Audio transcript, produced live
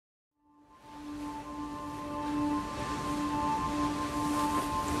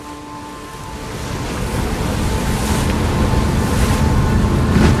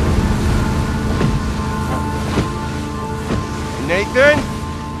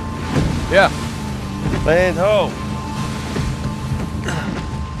Yeah. Land ho!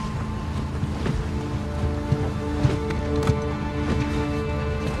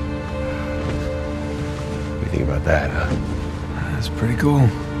 What do you think about that, huh? That's pretty cool.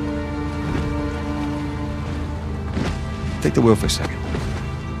 Take the wheel for a second.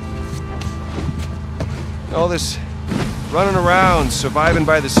 All this running around, surviving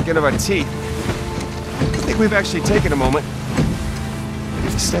by the skin of our teeth. I think we've actually taken a moment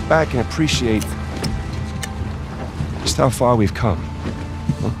to step back and appreciate just how far we've come.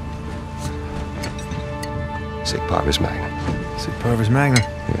 Huh? Sic parvis magnum. Sic parvis magnum.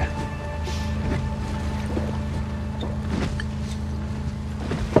 Yeah.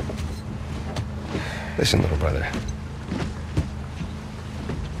 Listen, little brother.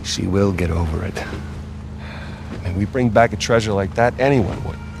 She will get over it. I mean, we bring back a treasure like that, anyone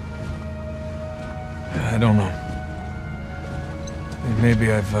would. I don't know.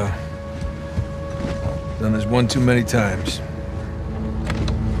 Maybe I've done this one too many times.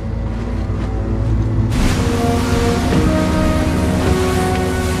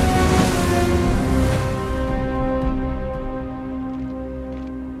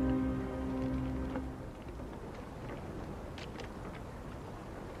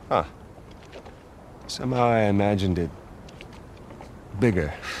 Huh. Somehow I imagined it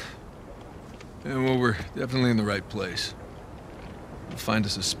bigger. Yeah, well, we're definitely in the right place. We'll find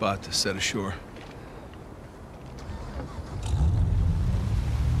us a spot to set ashore.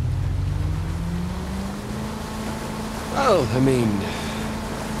 Well, I mean,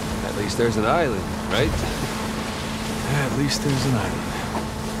 at least there's an island, right? Yeah, at least there's an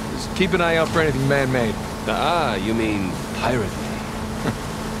island. Just keep an eye out for anything man-made. Ah, you mean pirate?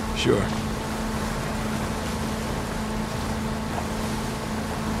 Sure.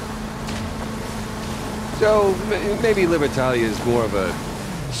 So, maybe Libertalia is more of a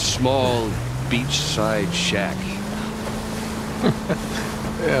small beachside shack.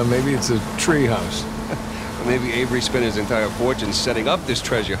 Yeah, maybe it's a tree house. Or maybe Avery spent his entire fortune setting up this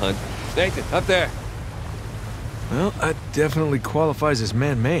treasure hunt. Nathan, up there. Well, that definitely qualifies as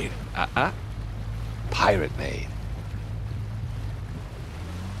man-made. Pirate-made.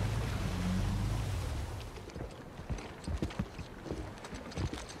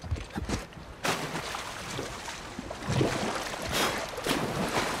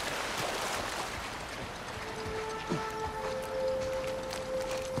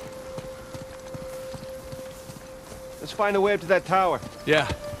 Let's find a way up to that tower. Yeah.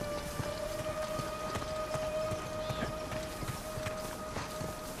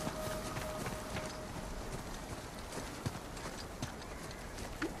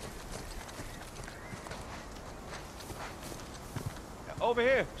 Over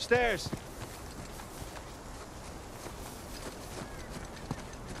here, stairs.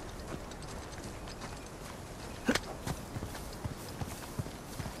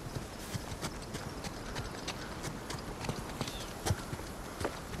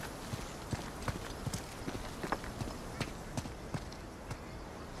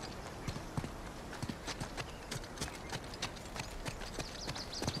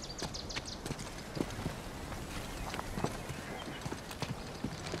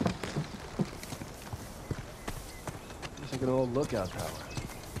 Like an old lookout tower.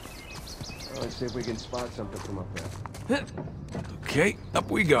 Well, let's see if we can spot something from up there. Okay,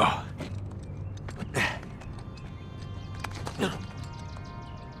 up we go.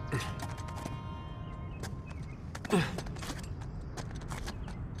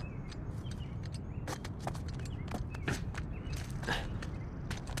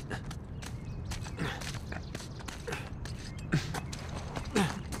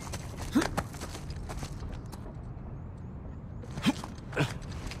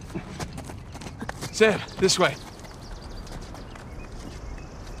 Sam, this way.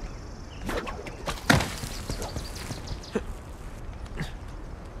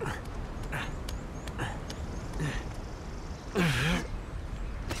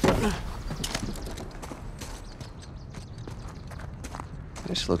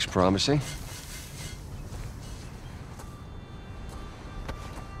 This looks promising.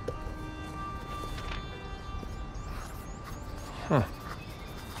 Huh.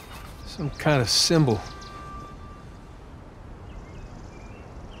 Some kind of symbol.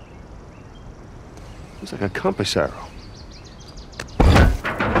 Looks like a compass arrow.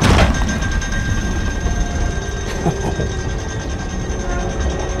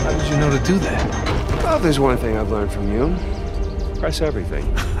 How did you know to do that? Well, there's one thing I've learned from you. Press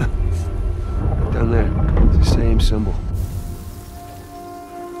everything. Down there, it's the same symbol.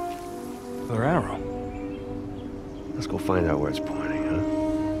 Another arrow. Let's go find out where it's pointing, huh?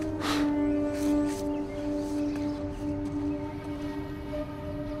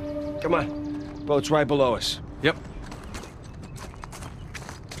 Come on. Boat's right below us. Yep.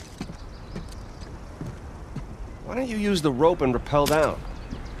 Why don't you use the rope and rappel down?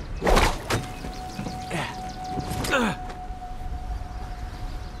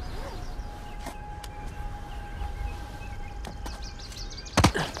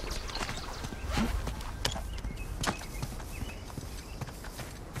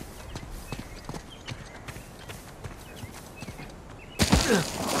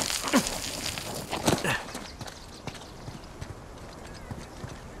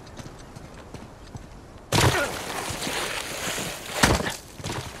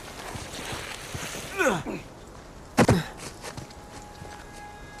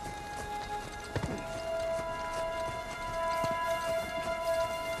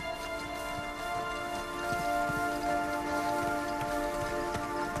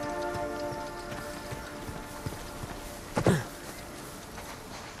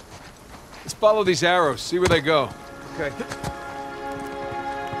 Let's follow these arrows, see where they go. Okay.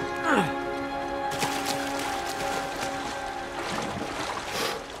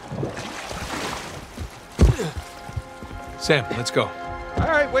 Sam, let's go. All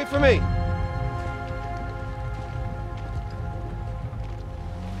right, wait for me.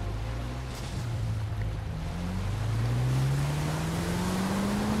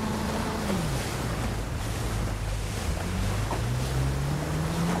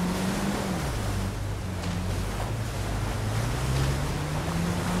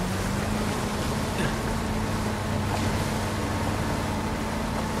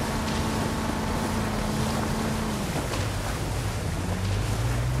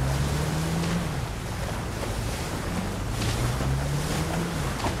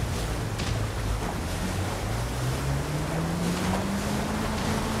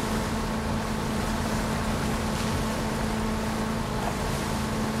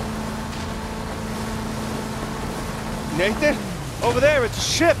 Nathan? Over there, it's a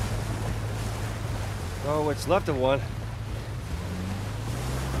ship! Oh, what's left of one.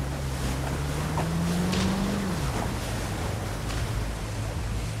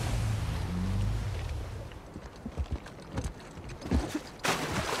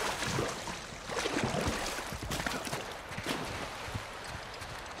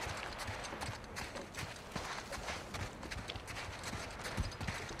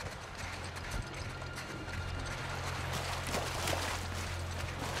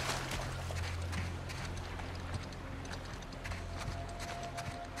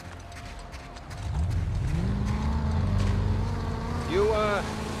 You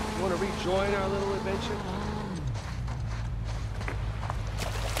want to rejoin our little adventure?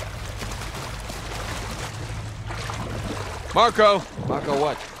 Marco! Marco,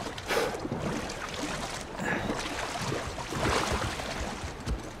 what?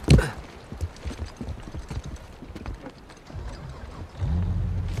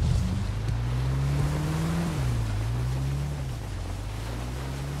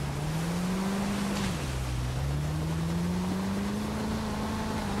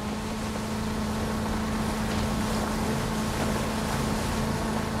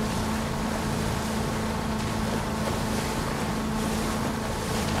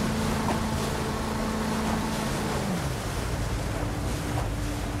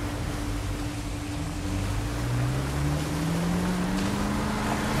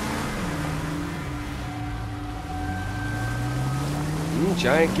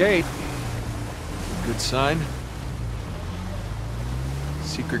 Giant gate. Good sign.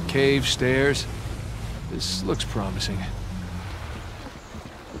 Secret cave, stairs. This looks promising.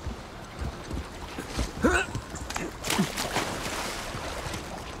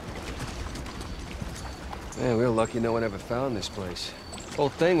 Man, we're lucky no one ever found this place. Whole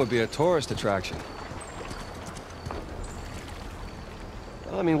thing would be a tourist attraction.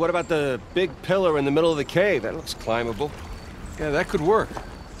 Well, I mean, what about the big pillar in the middle of the cave? That looks climbable. Yeah, that could work.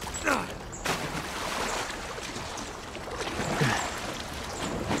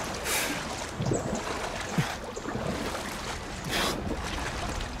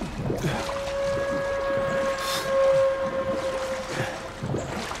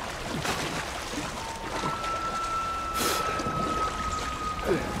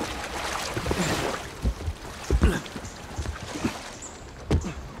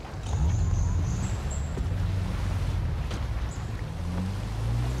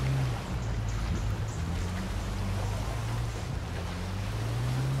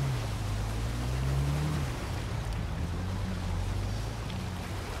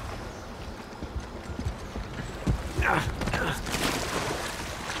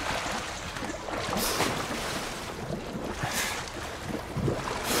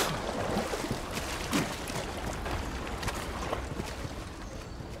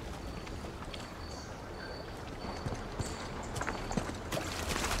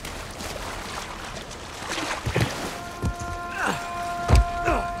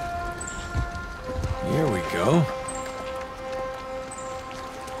 go.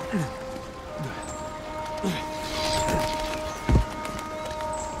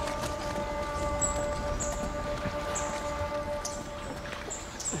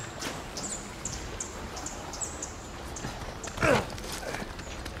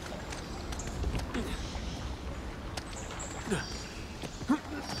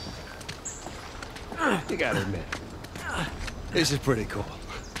 You gotta admit, this is pretty cool.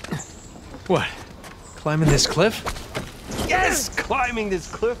 What? Climbing this cliff? Yes! Climbing this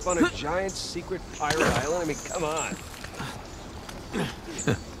cliff on a giant secret pirate island? I mean, come on.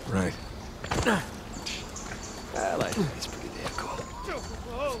 Right. I like it. It's pretty damn cool.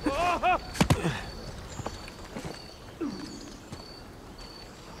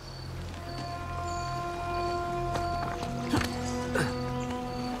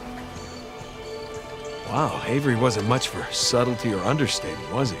 Wow, Avery wasn't much for subtlety or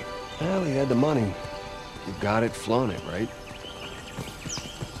understatement, was he? Well, he had the money. You got it, flown it, right?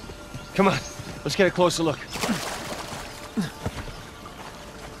 Come on, let's get a closer look.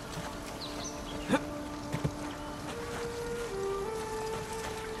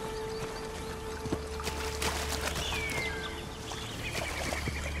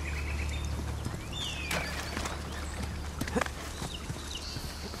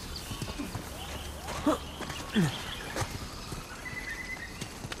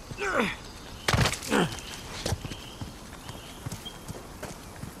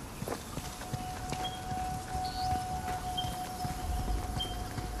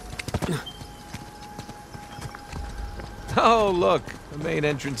 Oh, look. The main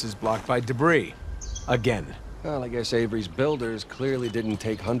entrance is blocked by debris. Again. Well, I guess Avery's builders clearly didn't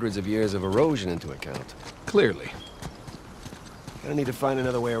take hundreds of years of erosion into account. Clearly. Gonna need to find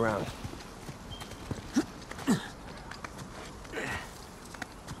another way around.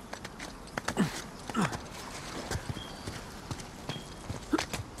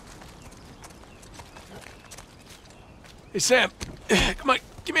 Hey, Sam. Come on,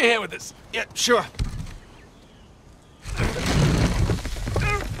 give me a hand with this. Yeah, sure.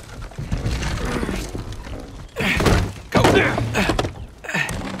 Go.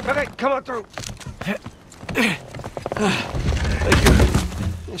 Okay, come on through. Thank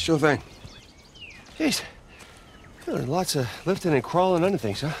you. Yeah, sure thing. Jeez. Lots of lifting and crawling under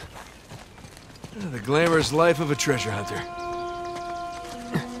things, huh? The glamorous life of a treasure hunter.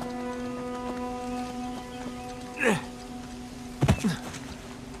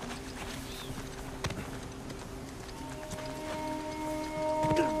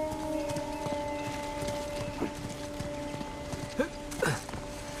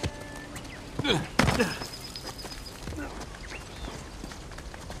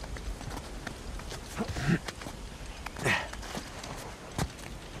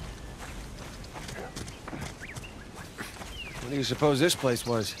 What do you suppose this place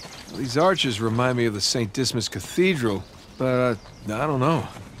was? Well, these arches remind me of the St. Dismas Cathedral, but I don't know.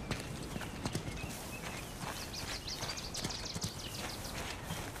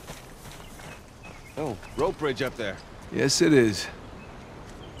 Oh, rope bridge up there. Yes, it is.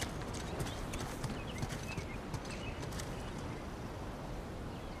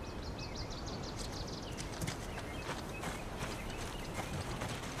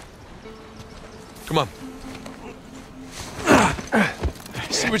 Come on.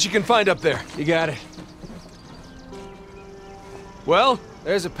 See what you can find up there. You got it. Well?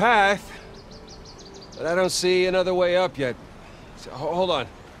 There's a path, but I don't see another way up yet. So, hold on.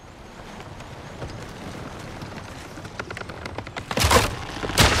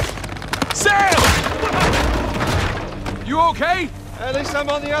 Sam! You okay? At least I'm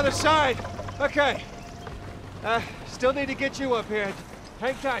on the other side. Okay. Still need to get you up here.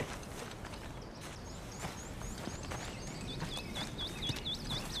 Hang tight.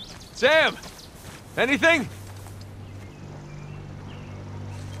 Sam! Anything?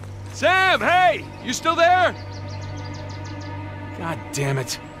 Sam, hey! You still there? God damn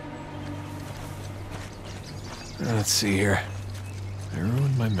it. Let's see here. I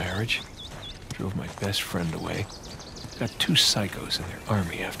ruined my marriage. Drove my best friend away. Got 2 psychos in their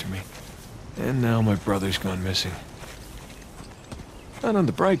army after me. And now my brother's gone missing. But on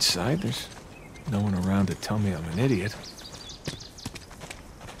the bright side, there's no one around to tell me I'm an idiot.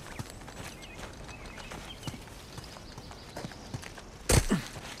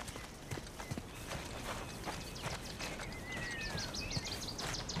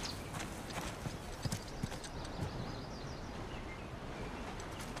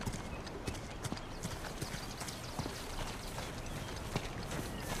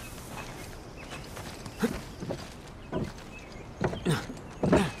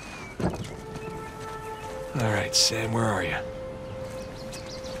 right, Sam, where are you?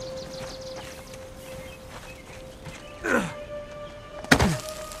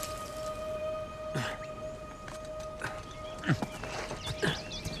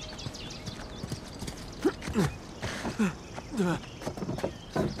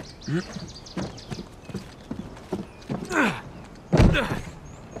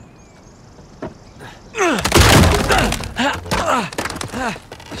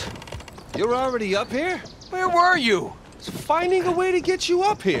 You're already up here? Where were you? Finding a way to get you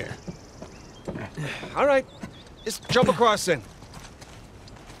up here. All right, just jump across then.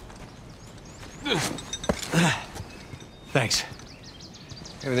 Thanks.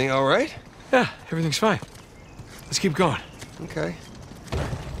 Everything all right? Yeah, everything's fine. Let's keep going. Okay.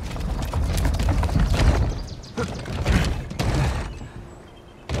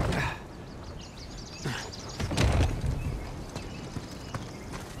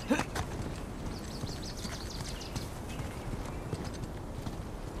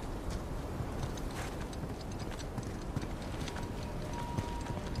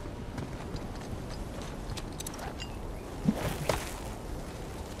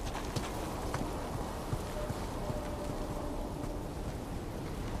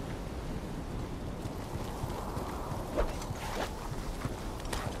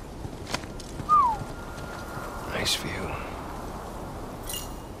 Nice view.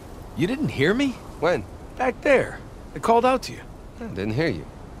 You didn't hear me? When? Back there. I called out to you. I didn't hear you.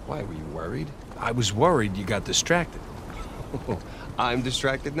 Why, were you worried? I was worried you got distracted. I'm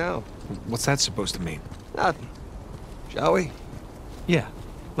distracted now. What's that supposed to mean? Nothing. Shall we? Yeah,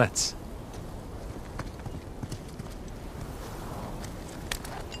 let's.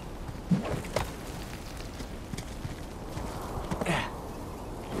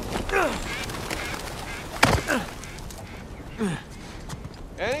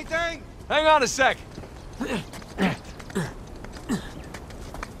 Anything? Hang on a sec.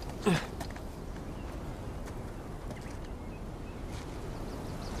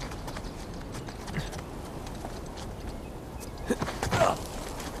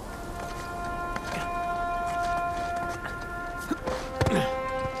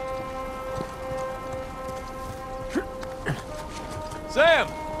 Sam!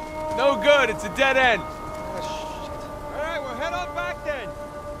 No good, it's a dead end. All right, we'll head on back then.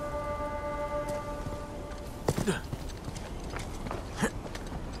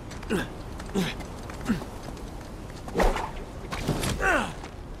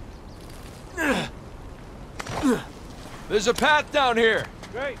 There's a path down here.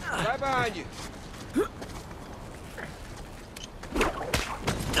 Great, right behind you.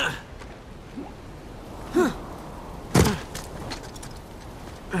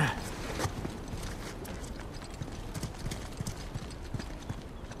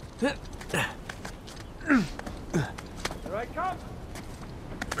 Here I come.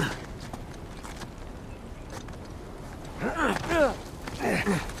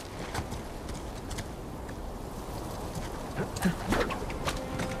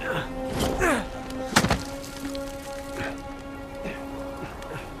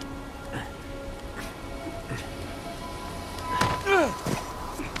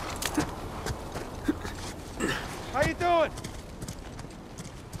 How you doing?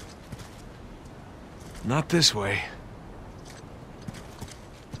 Not this way.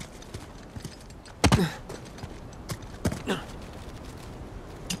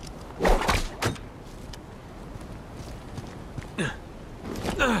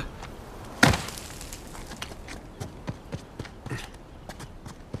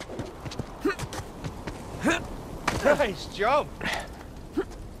 Nice jump.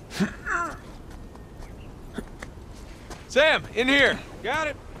 Sam, in here. Got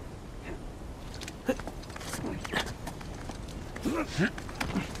it.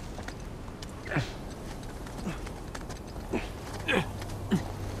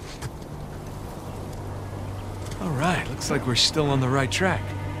 All right, looks like we're still on the right track.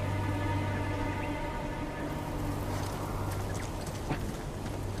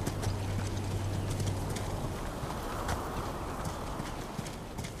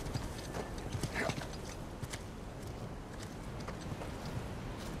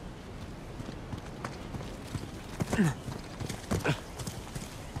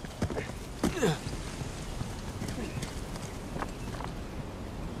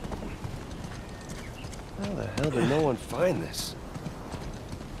 How the hell did no one find this?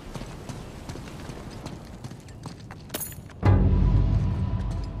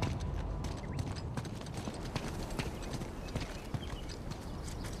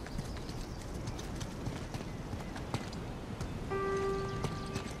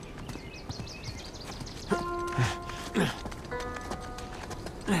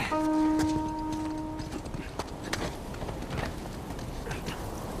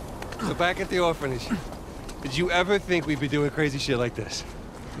 So back at the orphanage, did you ever think we'd be doing crazy shit like this?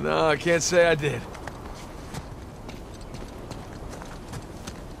 No, I can't say I did.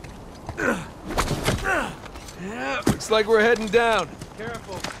 Yeah, looks like we're heading down.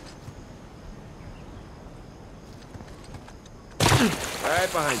 Careful.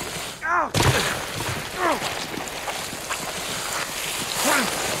 Right behind you.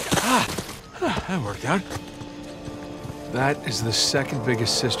 That worked out. That is the second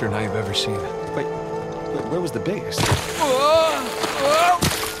biggest cistern I have ever seen. Wait, where was the biggest?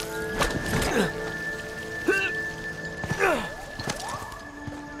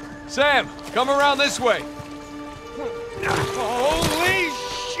 Sam, come around this way. Holy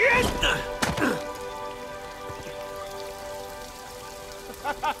shit!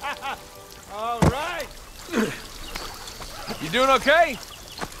 All right. You doing okay?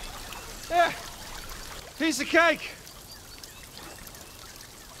 Yeah. Piece of cake.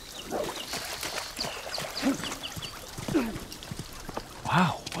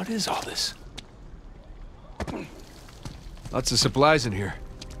 Wow, what is all this? Lots of supplies in here.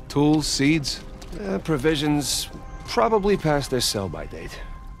 Tools, seeds. Provisions probably past their sell-by date.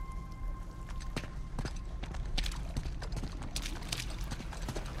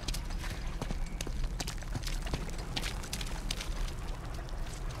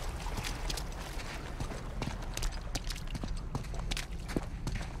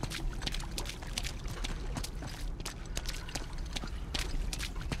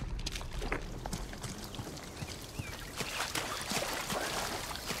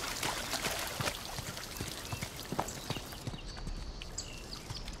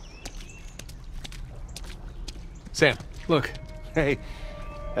 Sam, look. Hey,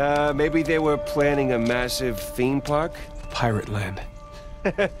 maybe they were planning a massive theme park? Pirate land.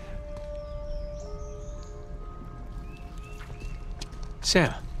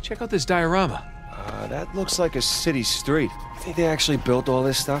 Sam, check out this diorama. That looks like a city street. You think they actually built all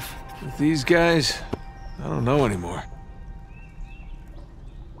this stuff? With these guys, I don't know anymore.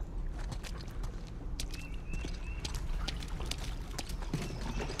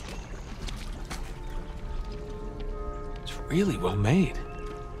 It's really well made.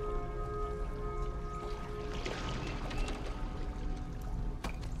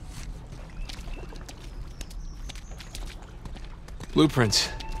 Blueprints.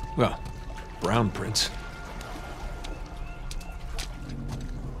 Well, brown prints.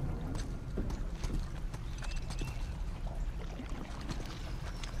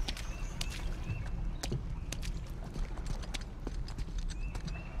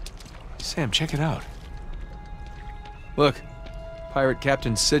 Sam, check it out. Look, pirate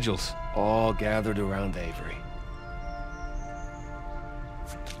captain sigils. All gathered around Avery.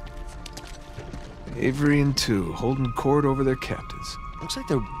 Avery and two, holding court over their captains. Looks like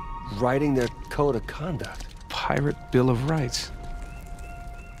they're writing their code of conduct. Pirate Bill of Rights.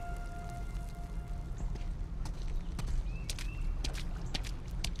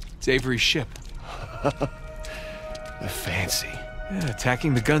 It's Avery's ship. They're fancy. Yeah,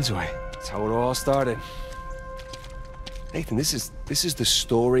 attacking the Gunsway. That's how it all started. Nathan, this is the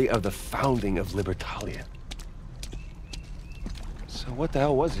story of the founding of Libertalia. So what the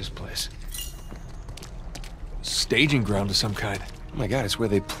hell was this place? Staging ground of some kind. Oh my god, it's where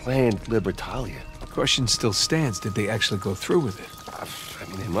they planned Libertalia. The question still stands, did they actually go through with it? I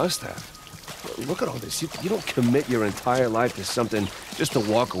mean, they must have. Look at all this. You don't commit your entire life to something just to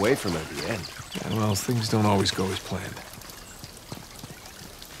walk away from it at the end. Yeah, well, things don't always go as planned.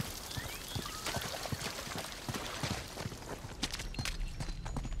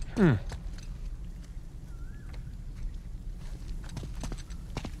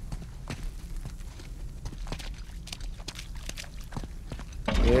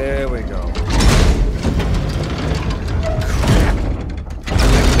 There we go.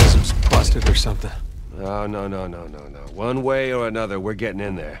 Mechanism's busted or something. No. One way or another, we're getting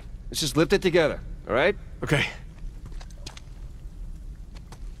in there. Let's just lift it together, all right? Okay.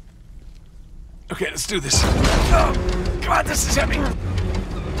 Okay, let's do this. Oh, God, this is heavy.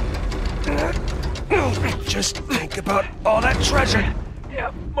 Just think about all that treasure.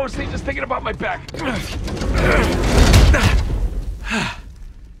 Yeah, mostly just thinking about my back.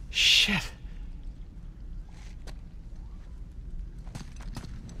 Shit.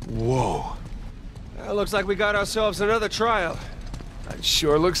 Whoa. Well, looks like we got ourselves another trial. It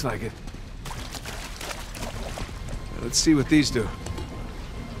sure looks like it. Let's see what these do.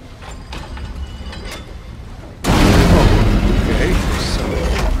 Oh, okay. Some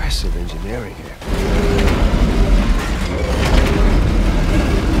impressive engineering here.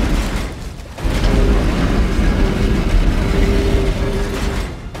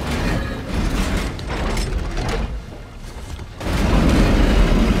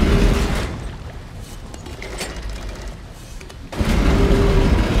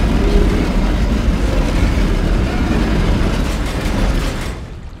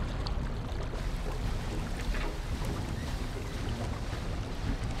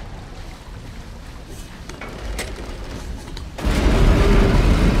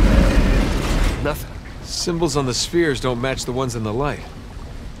 Symbols on the spheres don't match the ones in the light.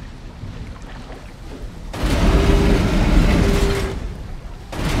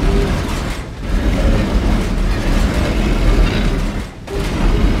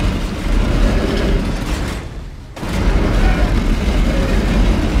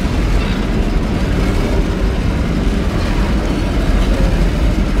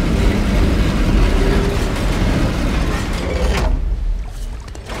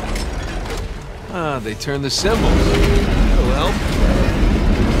 They turn the symbols. That'll help.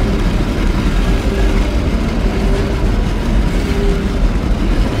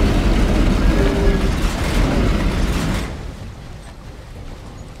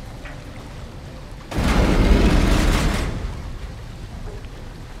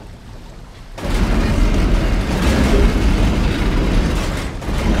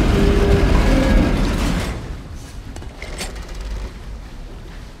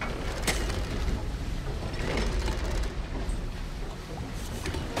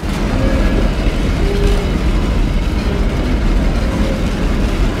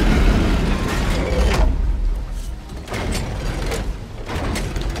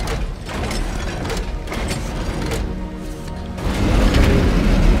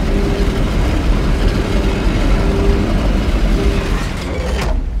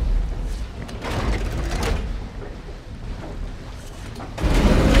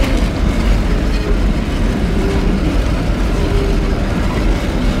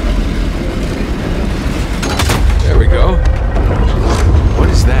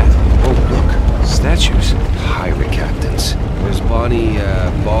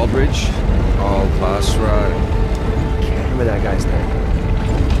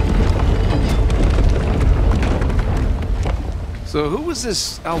 So who was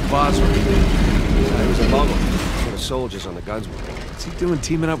this Al-Basra? He was a Mongol. One of the soldiers on the guns with him. What's he doing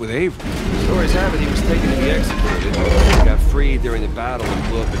teaming up with Avery? Stories have it he was taken to be executed. He got freed during the battle and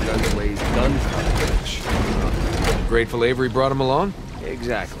blew up the Gunsway's gun cache. Grateful Avery brought him along?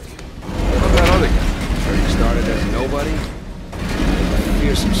 Exactly. What about that other guy? He started as a nobody. A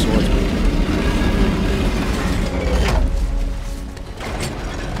fearsome swordsman.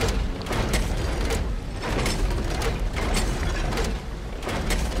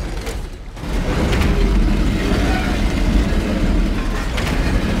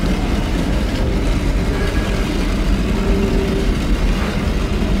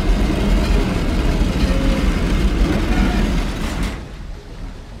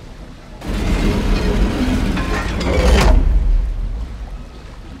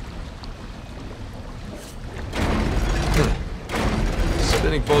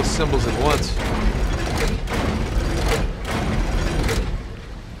 Spinning both symbols at once.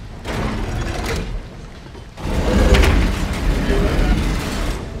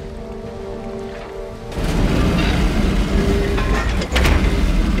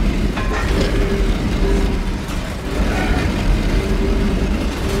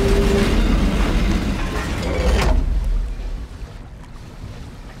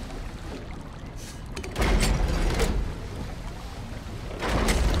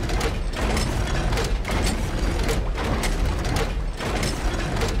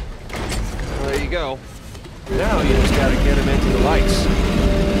 Go. Now you just gotta get him into the lights.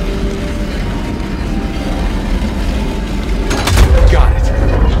 Got it.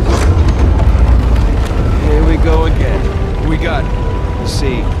 Here we go again. Who we got? Let's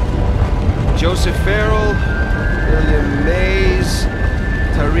see. Joseph Farrell, William Mays,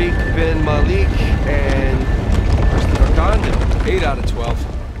 Tariq bin Malik, and Christopher Condon. 8 out of 12.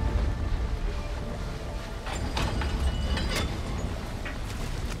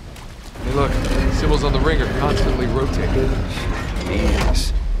 Hey, look. Symbols on the ring are constantly rotating.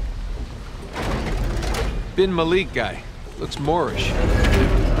 Jeez. Bin Malik guy. Looks Moorish.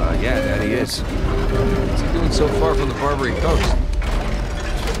 Yeah, that he is. What's he doing so far from the Barbary coast?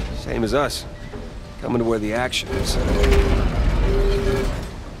 Same as us. Coming to where the action is.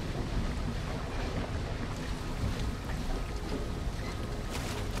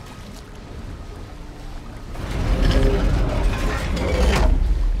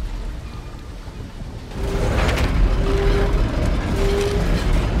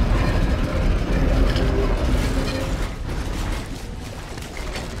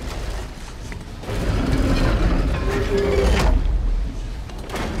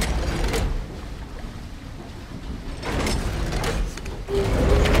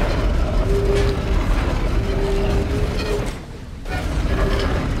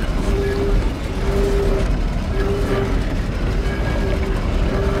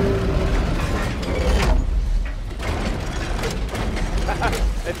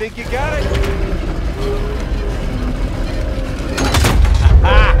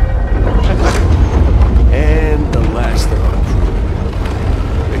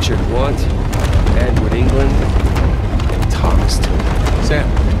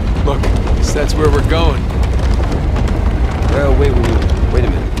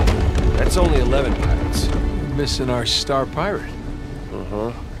 only 11 pirates. We're missing our star pirate.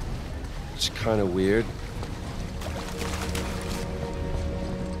 Uh-huh. It's kind of weird.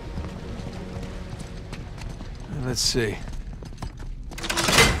 Let's see.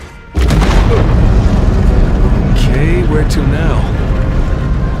 Okay, where to now?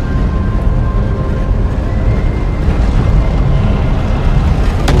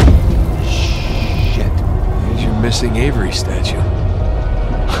 Shit. There's your missing Avery statue.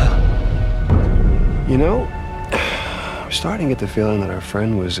 You know, I'm starting to get the feeling that our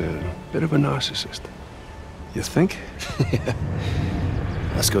friend was a bit of a narcissist. You think? Yeah.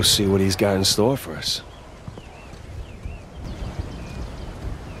 Let's go see what he's got in store for us.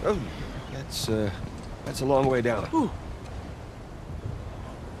 Oh, that's a long way down. Ooh.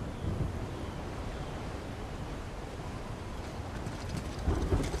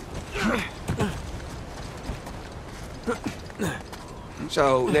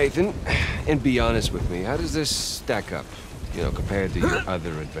 So, Nathan, and be honest with me, how does this stack up, you know, compared to your other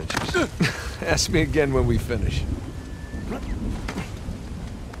adventures? Ask me again when we finish.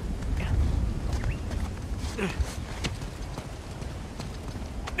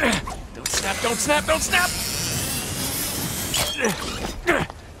 Don't snap, don't snap, don't snap!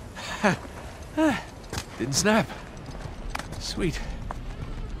 Didn't snap. Sweet.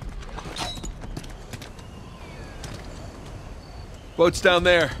 Boat's down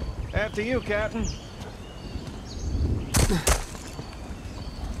there. After you, Captain.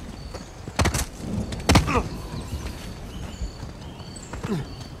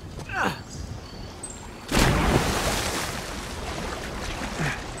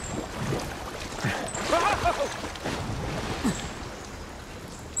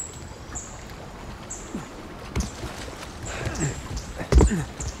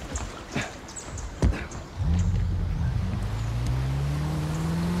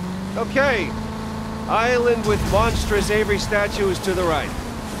 Okay. Island with monstrous Avery statue is to the right.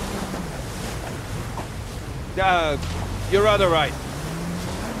 Your other right.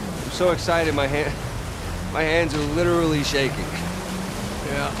 I'm so excited, my hands are literally shaking.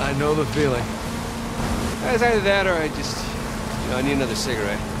 Yeah, I know the feeling. It's either that or I just, you know, I need another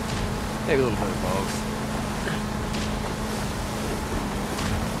cigarette. Maybe a little bit of both.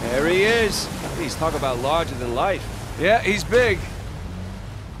 There he is. Please talk about larger than life. Yeah, he's big.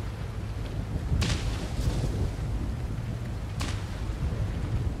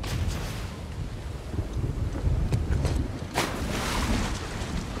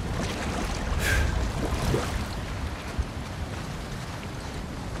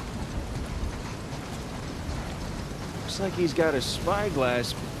 Looks like he's got a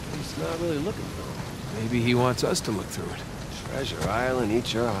spyglass, but he's not really looking for it. Maybe he wants us to look through it. Treasure Island,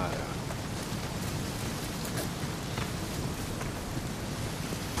 eat your heart out.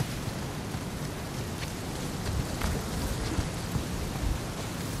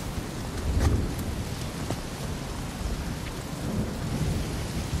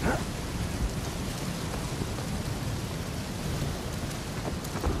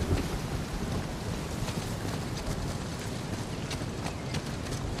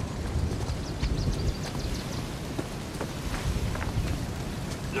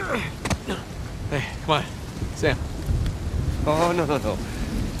 Hey, come on. Sam. Oh, no. Oh,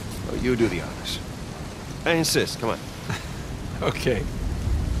 you do the honors. I insist, come on. Okay.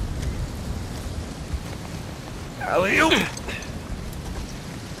 Alley-oop!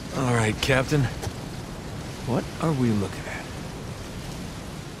 All right, Captain. What are we looking at?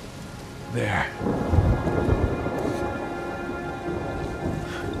 There.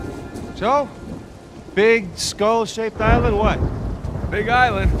 So? Big skull-shaped island, what? Big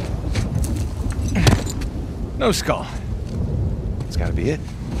island. No skull. It's gotta be it.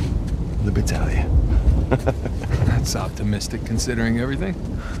 The battalion. That's optimistic considering everything.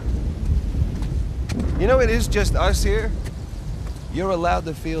 You know, it is just us here. You're allowed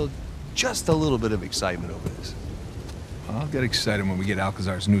to feel just a little bit of excitement over this. I'll get excited when we get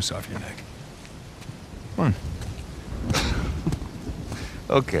Alcazar's noose off your neck. Come on.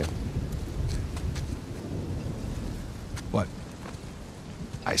 Okay. What?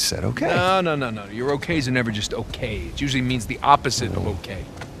 I said okay. No. Your okays are never just okay. It usually means the opposite of okay.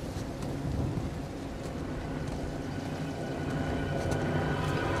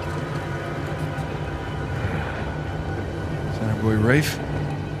 Is that our boy Rafe?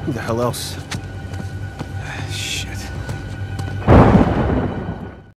 Who the hell else?